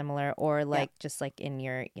that are similar or like just like in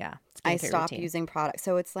your I skincare stopped routine? using products.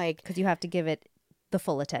 So it's like Because you have to give it the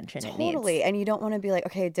full attention it needs. totally, and you don't want to be like,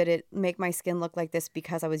 okay, did it make my skin look like this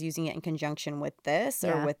because I was using it in conjunction with this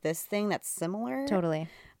or with this thing that's similar? Totally.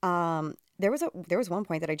 There was one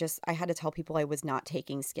point that I had to tell people I was not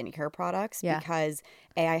taking skincare products because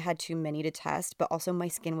I had too many to test, but also my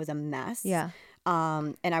skin was a mess. Yeah.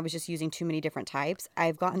 And I was just using too many different types.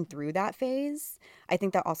 I've gotten through that phase. I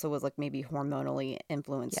think that also was like maybe hormonally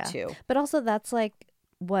influenced too. But also that's like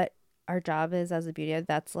what our job is as a beauty editor.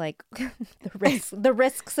 That's like the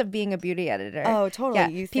risks of being a beauty editor. Oh,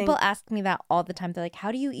 totally. Yeah. People ask me that all the time. They're like, how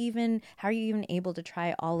are you even able to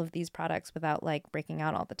try all of these products without like breaking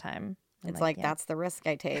out all the time? It's like that's the risk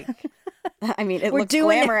I take. I mean, it We're looks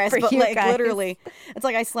doing glamorous, it for but you like guys. literally, it's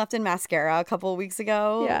like I slept in mascara a couple of weeks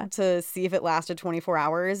ago to see if it lasted 24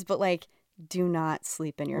 hours. But like, do not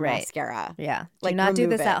sleep in your mascara. Yeah. Like, do not do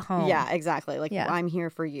remove this it. at home. Yeah, exactly. Like, I'm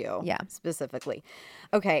here for you. Yeah. Specifically.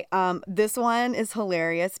 Okay. This one is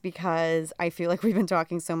hilarious because I feel like we've been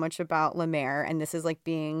talking so much about La Mer, and this is like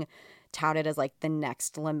being touted as like the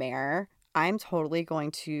next La Mer. I'm totally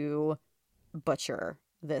going to butcher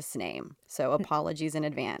this name, so apologies in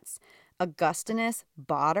advance. Augustinus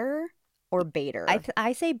Bader or Bader?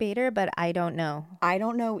 I say Bader, but I don't know. I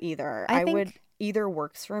don't know either. I think- would either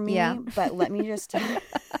works for me, Yeah. but let me just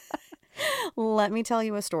let me tell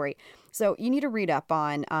you a story. So you need to read up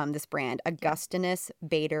on this brand, Augustinus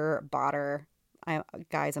Bader.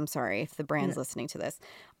 Guys, I'm sorry if the brand's listening to this.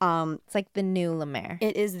 It's like the new La Mer.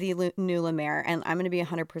 It is the new La Mer, and I'm going to be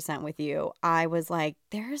 100% with you. I was like,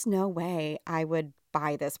 there's no way I would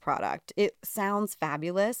buy this product. It sounds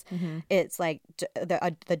fabulous. Mm-hmm. It's like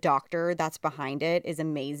the doctor that's behind it is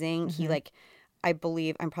amazing. He like, I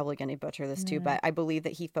believe, I'm probably going to butcher this too, but I believe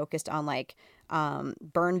that he focused on like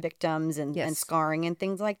burn victims and scarring and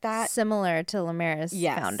things like that. Similar to La Mer's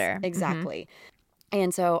founder. Exactly.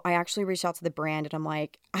 And so I actually reached out to the brand and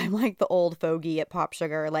I'm like the old fogey at Pop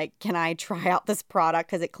Sugar. Like, can I try out this product?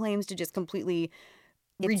 Because it claims to just completely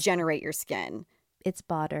regenerate your skin. It's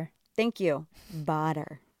Bader. Thank you.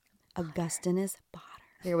 Bader. Augustinus Bader.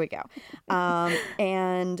 There we go.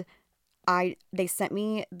 And they sent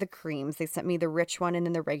me the creams. They sent me the rich one and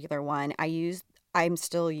then the regular one. I'm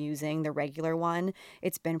still using the regular one.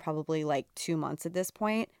 It's been probably like 2 months at this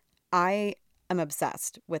point. I'm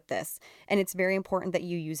obsessed with this. And it's very important that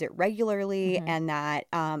you use it regularly and that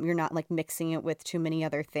you're not like mixing it with too many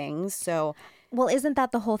other things. So, well, isn't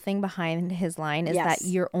that the whole thing behind his line is that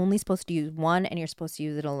you're only supposed to use one and you're supposed to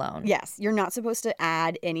use it alone? Yes. You're not supposed to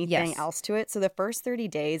add anything else to it. So the first 30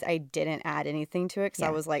 days, I didn't add anything to it because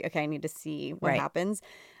I was like, okay, I need to see what happens.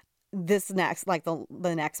 This next, like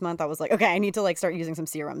the next month, I was like, okay, I need to like start using some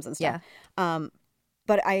serums and stuff. Yeah.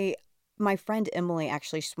 But my friend Emily,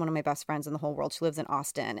 actually, she's one of my best friends in the whole world. She lives in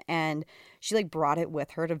Austin, and she like brought it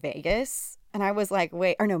with her to Vegas. And I was like,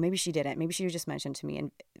 wait, or no, maybe she didn't. Maybe she just mentioned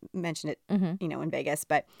it, in Vegas.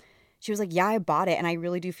 But she was like, yeah, I bought it, and I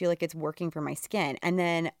really do feel like it's working for my skin. And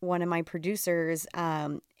then one of my producers,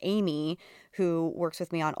 Amy, who works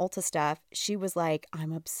with me on Ulta stuff, she was like,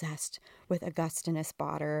 I'm obsessed with Augustinus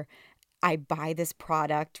Bader. I buy this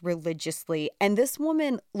product religiously. And this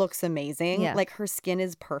woman looks amazing. Yeah. Like her skin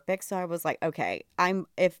is perfect. So I was like, okay,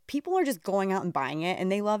 if people are just going out and buying it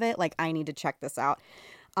and they love it, like I need to check this out.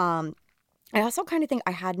 I also kind of think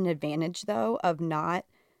I had an advantage though of not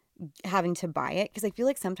having to buy it because I feel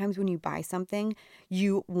like sometimes when you buy something,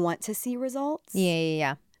 you want to see results.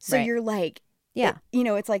 Yeah. So right. you're like, yeah.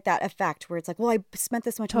 It's like that effect where it's like, well, I spent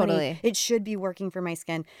this much Totally. money. It should be working for my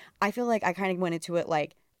skin. I feel like I kind of went into it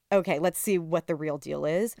like, okay, let's see what the real deal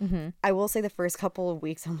is. Mm-hmm. I will say the first couple of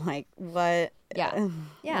weeks, I'm like, what? Yeah.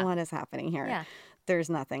 What is happening here? Yeah. There's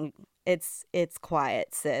nothing. It's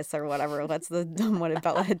quiet, sis, or whatever. That's the what it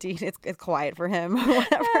Bella Hadid. It's quiet for him, or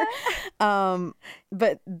whatever.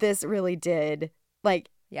 But this really did like.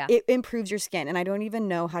 Yeah. It improves your skin. And I don't even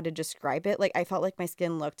know how to describe it. Like I felt like my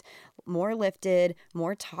skin looked more lifted,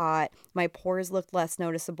 more taut. My pores looked less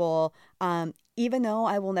noticeable. Even though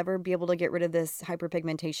I will never be able to get rid of this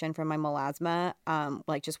hyperpigmentation from my melasma,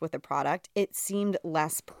 like just with the product, it seemed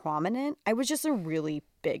less prominent. I was just a really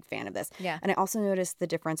big fan of this. Yeah. And I also noticed the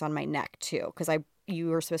difference on my neck too, because you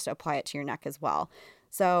were supposed to apply it to your neck as well.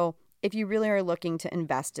 So if you really are looking to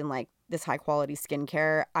invest in like this high quality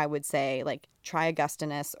skincare, I would say like try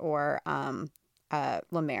Augustinus or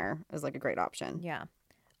La Mer is like a great option. Yeah.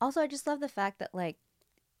 Also, I just love the fact that like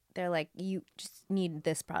they're like, you just need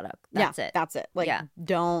this product. That's it. That's it. Like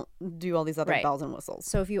don't do all these other Right. bells and whistles.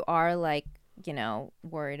 So if you are like,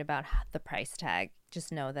 worried about the price tag,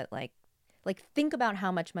 just know that like like think about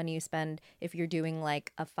how much money you spend if you're doing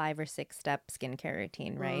like a 5 or 6 step skincare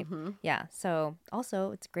routine, right? Yeah. So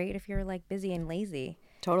also it's great if you're like busy and lazy.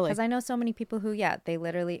 Totally. Because I know so many people who, yeah, they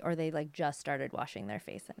literally, or they like just started washing their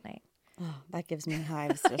face at night. Oh, that gives me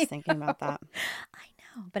hives just thinking about that. I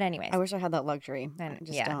know. But anyways. I wish I had that luxury. I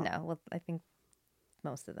just yeah, don't. no. Well, I think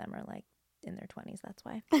most of them are like in their 20s. That's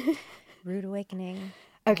why. Rude awakening.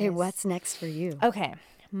 Okay, Yes. what's next for you? Okay.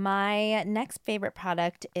 My next favorite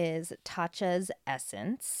product is Tatcha's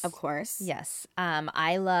Essence. Of course. Yes.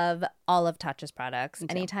 I love all of Tatcha's products.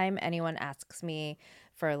 Anytime anyone asks me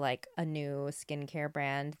for like a new skincare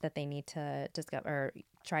brand that they need to discover or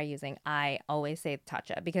try using, I always say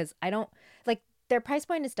Tatcha because I don't like their price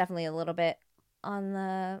point is definitely a little bit on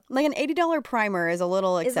the like an $80 primer is a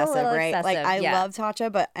little excessive, right? Like I love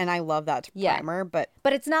Tatcha, and I love that primer, but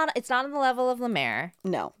it's not on the level of La Mer.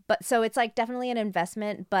 No. But so it's like definitely an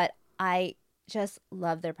investment, but I just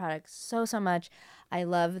love their products so much. I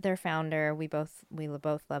love their founder. We both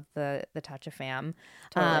love the Tatcha fam.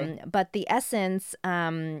 Totally. But the Essence,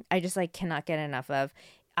 I just like cannot get enough of.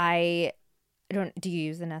 Do you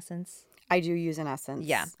use an Essence? I do use an Essence.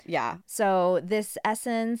 Yeah. Yeah. So this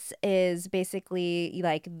Essence is basically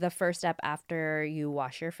like the first step after you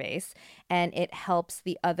wash your face, and it helps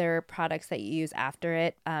the other products that you use after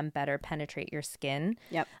it better penetrate your skin.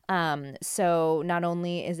 Yep. So not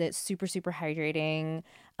only is it super hydrating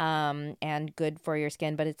and good for your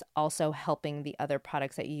skin, but it's also helping the other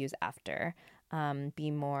products that you use after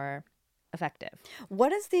be more effective.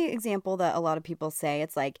 What is the example that a lot of people say?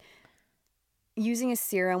 It's like using a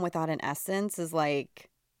serum without an essence is like,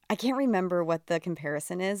 I can't remember what the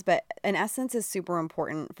comparison is, but an essence is super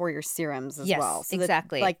important for your serums as well. So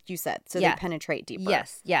exactly. Like you said, so they penetrate deeper.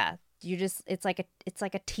 Yes, yeah. You just it's like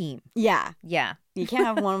a team. Yeah. Yeah. You can't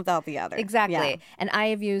have one without the other. Exactly. Yeah. And I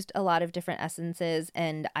have used a lot of different essences,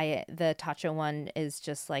 and the Tatcha one is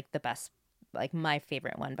just like the best, like my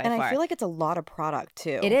favorite one by far. And I feel like it's a lot of product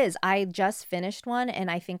too. It is. I just finished one, and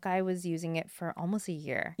I think I was using it for almost a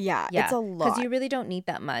year. Yeah. It's a lot. Because you really don't need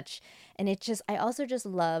that much. And I also just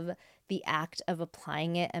love the act of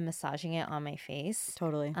applying it and massaging it on my face.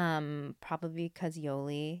 Totally. Probably because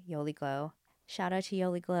Yoli Glow. Shout out to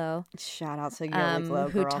Yoli Glow. Shout out to Yoli Glow,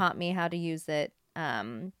 who girl. taught me how to use it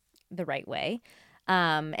the right way.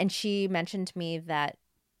 And she mentioned to me that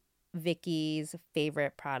Vicky's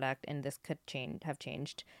favorite product, and this could have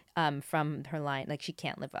changed from her line. Like she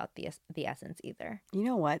can't live out the Essence either. You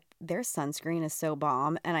know what? Their sunscreen is so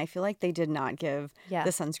bomb, and I feel like they did not give the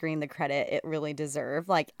sunscreen the credit it really deserved.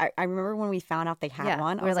 Like I remember when we found out they had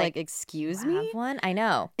one, I was like, "Excuse me, have one?" I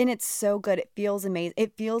know, and it's so good. It feels amazing.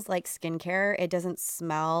 It feels like skincare. It doesn't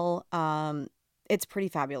smell. It's pretty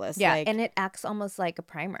fabulous. Yeah, like, and it acts almost like a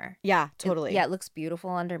primer. Yeah, totally. It looks beautiful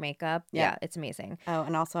under makeup. Yeah, it's amazing. Oh,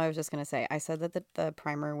 and also I was just going to say, I said that the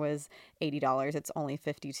primer was $80. It's only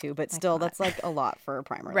 $52, but still that's like a lot for a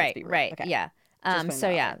primer. Right. Okay. Yeah.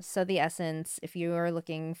 So the Essence, if you are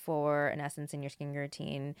looking for an Essence in your skincare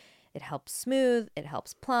routine, it helps smooth, it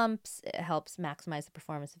helps plumps, it helps maximize the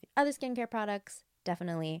performance of other skincare products.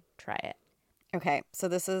 Definitely try it. Okay, so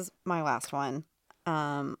this is my last one.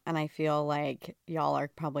 And I feel like y'all are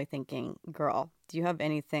probably thinking, girl, do you have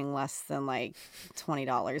anything less than like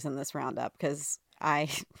 $20 in this roundup? Because I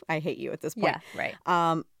hate you at this point. Yeah,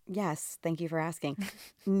 right. Yes, thank you for asking.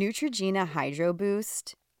 Neutrogena Hydro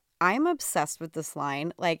Boost. I'm obsessed with this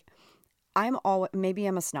line. Like, maybe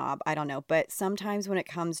I'm a snob, I don't know, but sometimes when it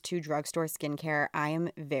comes to drugstore skincare, I am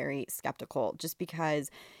very skeptical just because,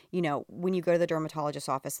 you know, when you go to the dermatologist's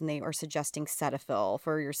office and they are suggesting Cetaphil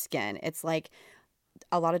for your skin, it's like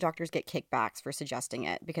a lot of doctors get kickbacks for suggesting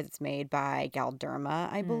it because it's made by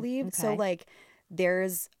Galderma, I believe. Okay. So like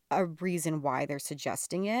there's a reason why they're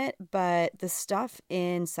suggesting it, but the stuff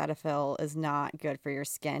in Cetaphil is not good for your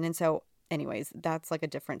skin. And so anyways, that's like a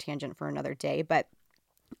different tangent for another day, but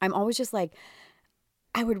I'm always just like,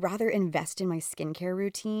 I would rather invest in my skincare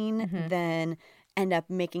routine than end up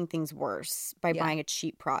making things worse by buying a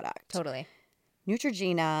cheap product. Totally.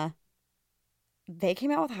 Neutrogena, they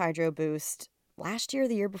came out with Hydro Boost last year,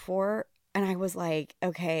 the year before, and I was like,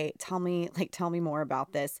 okay, tell me more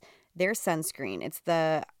about this. Their sunscreen, it's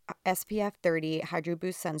the SPF 30 Hydro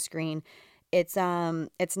Boost sunscreen. It's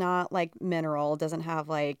not like mineral, doesn't have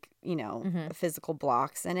like, you know, physical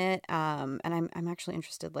blocks in it. And I'm actually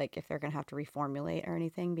interested like if they're gonna have to reformulate or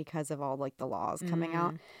anything because of all like the laws coming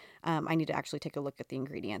out. I need to actually take a look at the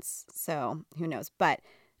ingredients. So who knows? But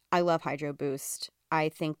I love Hydro Boost. I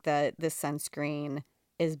think that this sunscreen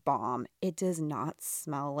is bomb. It does not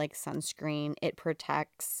smell like sunscreen. It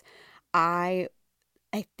protects. I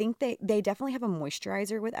I think they definitely have a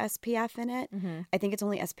moisturizer with SPF in it. I think it's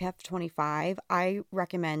only SPF 25. I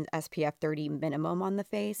recommend SPF 30 minimum on the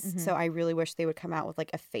face. So I really wish they would come out with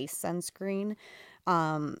like a face sunscreen.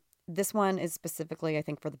 This one is specifically, I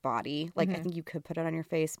think, for the body. Like, I think you could put it on your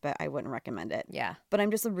face, but I wouldn't recommend it. Yeah. But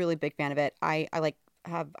I'm just a really big fan of it. I like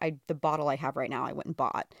the bottle I have right now, I went and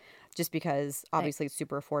bought just because obviously it's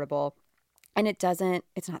super affordable. And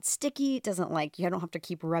it's not sticky. It doesn't like, you don't have to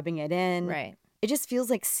keep rubbing it in. Right. It just feels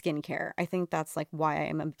like skincare. I think that's like why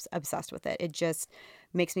I'm obsessed with it. It just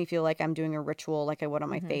makes me feel like I'm doing a ritual like I would on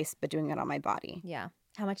my face, but doing it on my body. Yeah.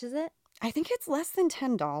 How much is it? I think it's less than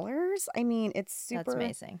 $10. I mean, it's super. That's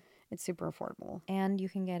amazing. It's super affordable. And you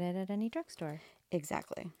can get it at any drugstore.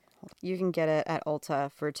 Exactly. You can get it at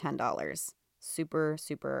Ulta for $10. Super,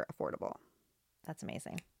 super affordable. That's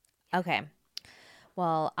amazing. Okay.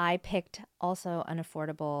 Well, I picked also an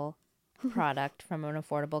affordable product from an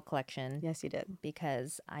affordable collection. Yes, you did.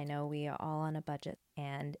 Because I know we are all on a budget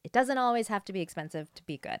and it doesn't always have to be expensive to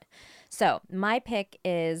be good. So my pick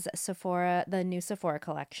is Sephora, the new Sephora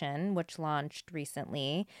collection, which launched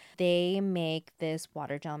recently. They make this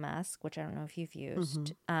water gel mask, which I don't know if you've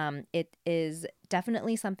used. It is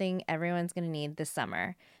definitely something everyone's going to need this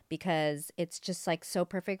summer because it's just like so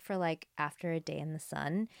perfect for like after a day in the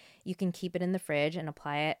sun. You can keep it in the fridge and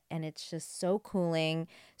apply it, and it's just so cooling,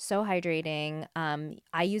 so hydrating.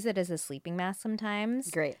 I use it as a sleeping mask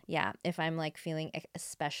sometimes. Great. Yeah, if I'm like feeling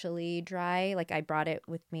especially dry, like I brought it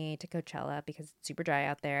with me to Coachella because it's super dry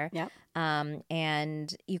out there. Yeah.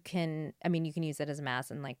 And you can use it as a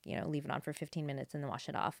mask and like, leave it on for 15 minutes and then wash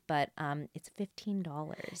it off. But it's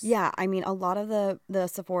 $15. Yeah, I mean, a lot of the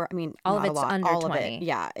Sephora, I mean, all of it's under all 20. Of it,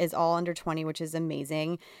 yeah, is all under 20, which is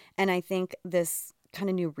amazing. And I think this kind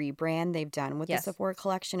of new rebrand they've done with the Sephora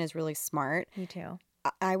collection is really smart. Me too.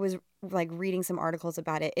 I was like reading some articles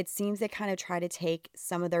about it. It seems they kind of try to take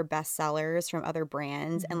some of their best sellers from other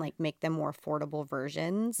brands and like make them more affordable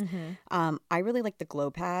versions. I really like the glow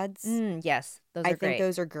pads. Yes, those are great. I think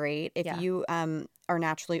those are great. If you are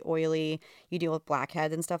naturally oily, you deal with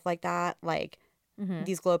blackheads and stuff like that, like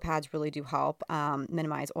these glow pads really do help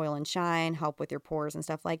minimize oil and shine, help with your pores and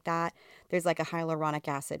stuff like that. There's like a hyaluronic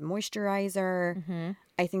acid moisturizer.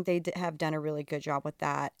 I think they have done a really good job with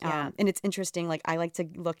that. And it's interesting. Like, I like to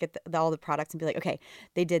look at all the products and be like, okay,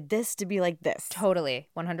 they did this to be like this. Totally.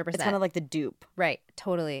 100%. It's kind of like the dupe. Right.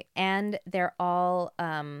 Totally. And they're all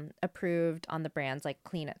approved on the brand's like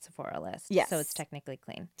clean at Sephora list. Yes. So it's technically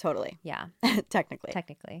clean. Totally. Yeah.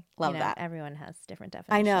 Technically. Love that. Everyone has different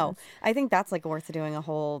definitions. I know. I think that's like worth doing a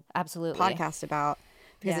whole podcast about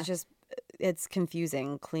because it's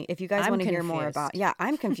confusing. If you guys want to hear more about,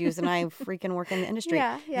 I'm confused and I freaking work in the industry.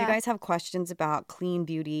 If you guys have questions about clean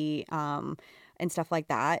beauty and stuff like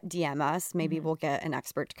that, DM us. Maybe we'll get an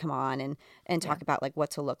expert to come on and talk about like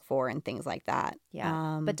what to look for and things like that.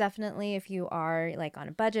 Yeah. But definitely if you are like on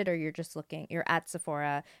a budget or you're just you're at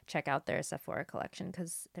Sephora, check out their Sephora collection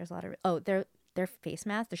because there's a lot of, their face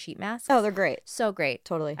masks, their sheet masks. Oh, they're great. So great.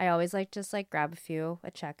 Totally. I always like just like grab a few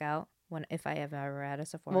at checkout. If I am ever at a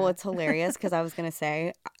Sephora. Well, it's hilarious because I was going to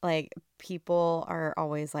say, like, people are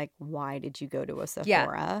always like, why did you go to a Sephora?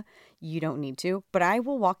 Yeah. You don't need to. But I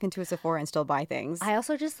will walk into a Sephora and still buy things. I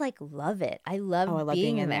also just like love it. I love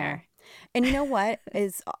being in there. And you know what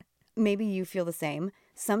is maybe you feel the same.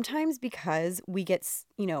 Sometimes because we get,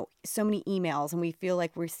 so many emails and we feel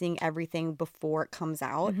like we're seeing everything before it comes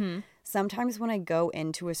out. Sometimes when I go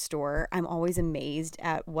into a store, I'm always amazed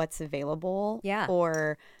at what's available. Yeah.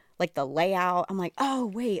 Or like the layout. I'm like, oh,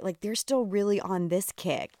 wait, like they're still really on this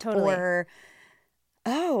kick. Totally. Or,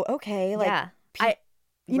 oh, okay. Like,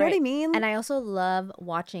 you know what I mean? And I also love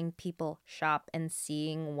watching people shop and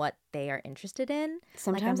seeing what they are interested in.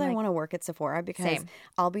 Sometimes I want to work at Sephora because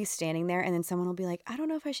I'll be standing there and then someone will be like, I don't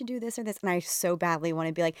know if I should do this or this. And I so badly want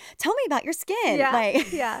to be like, tell me about your skin. Yeah. Like,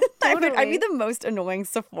 Totally. I'd be the most annoying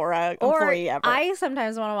Sephora employee ever. I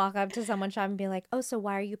sometimes want to walk up to someone shop and be like, oh, so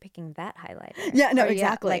why are you picking that highlighter? Yeah, no,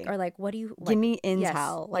 exactly. Or like, what do you like? Give me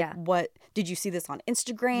intel. What did you see this on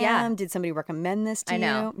Instagram? Yeah. Did somebody recommend this to you? I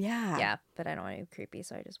know. Yeah. Yeah, but I don't want to be creepy,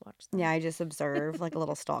 so I just watch them. Yeah, I just observe like a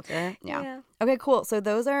little stalker. Yeah. Okay, cool. So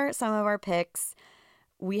those are some of our picks.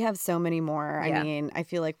 We have so many more. I mean, I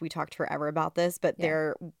feel like we talked forever about this, but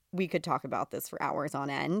we could talk about this for hours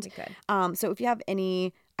on end. We could. So if you have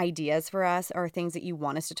any ideas for us or things that you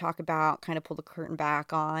want us to talk about, kind of pull the curtain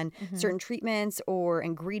back on certain treatments or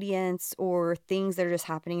ingredients or things that are just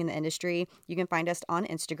happening in the industry, you can find us on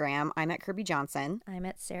Instagram. I'm at Kirby Johnson. I'm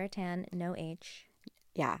at Sarah Tan, no H.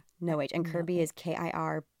 Yeah, no H. And Kirby is Kirbie.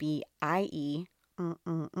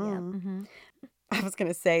 I was going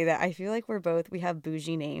to say that I feel like we have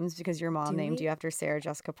bougie names because your mom named you after Sarah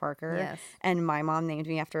Jessica Parker. Yes. And my mom named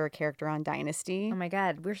me after a character on Dynasty. Oh my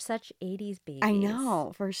God, we're such 80s babies. I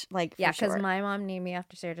know, yeah, because my mom named me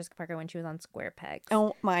after Sarah Jessica Parker when she was on Square Pegs.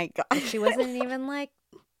 Oh my God. She wasn't even like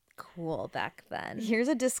cool back then. Here's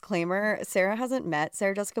a disclaimer. Sarah hasn't met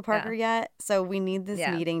Sarah Jessica Parker yet, so we need this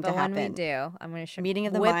meeting to happen. When we do, I'm going to meeting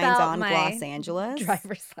of the minds on Los Angeles.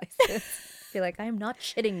 Driver's license. Be like, I'm not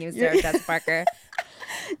shitting you, Sarah Jessica Parker.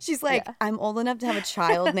 She's like, I'm old enough to have a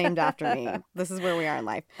child named after me. This is where we are in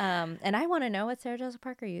life. And I want to know what Sarah Jessica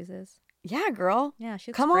Parker uses. Yeah, girl. Yeah,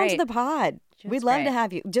 she's Come great. on to the pod. We'd love to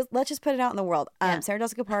have you. Let's just put it out in the world. Sarah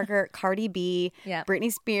Jessica Parker, Cardi B,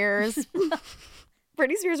 Britney Spears.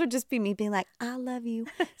 Britney Spears would just be me being like, I love you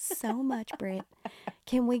so much, Brit.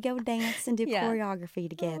 Can we go dance and do choreography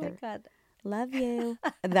together? Oh my God. Love you.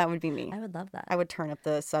 That would be me. I would love that. I would turn up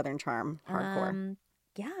the Southern charm hardcore.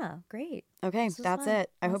 Yeah, great. Okay, that's it.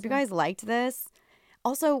 I hope you guys liked this.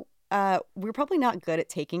 Also, we're probably not good at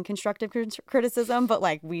taking constructive criticism, but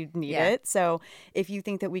like we need it. So if you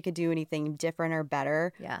think that we could do anything different or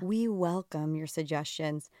better, we welcome your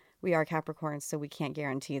suggestions. We are Capricorns, so we can't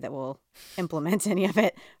guarantee that we'll implement any of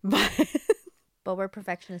it. But we're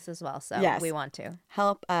perfectionists as well, so we want to.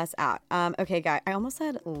 Help us out. Okay, guy, I almost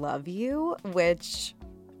said love you, which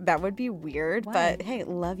that would be weird. Why? But hey,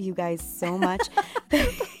 love you guys so much.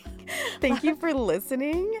 Thank you for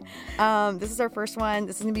listening. This is our first one.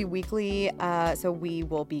 This is going to be weekly, so we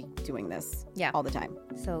will be doing this all the time.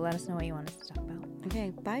 So let us know what you want us to talk about.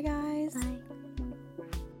 Okay, bye, guys. Bye.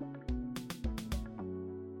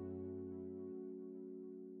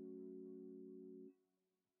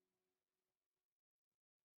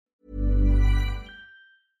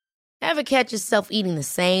 Ever catch yourself eating the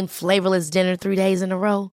same flavorless dinner 3 days in a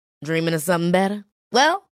row? Dreaming of something better?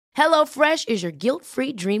 Well, HelloFresh is your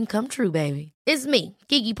guilt-free dream come true, baby. It's me,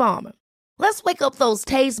 Keke Palmer. Let's wake up those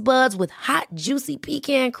taste buds with hot, juicy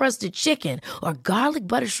pecan-crusted chicken or garlic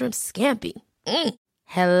butter shrimp scampi.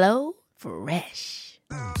 Hello Fresh.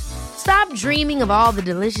 Stop dreaming of all the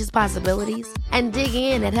delicious possibilities and dig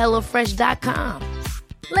in at HelloFresh.com.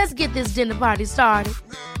 Let's get this dinner party started.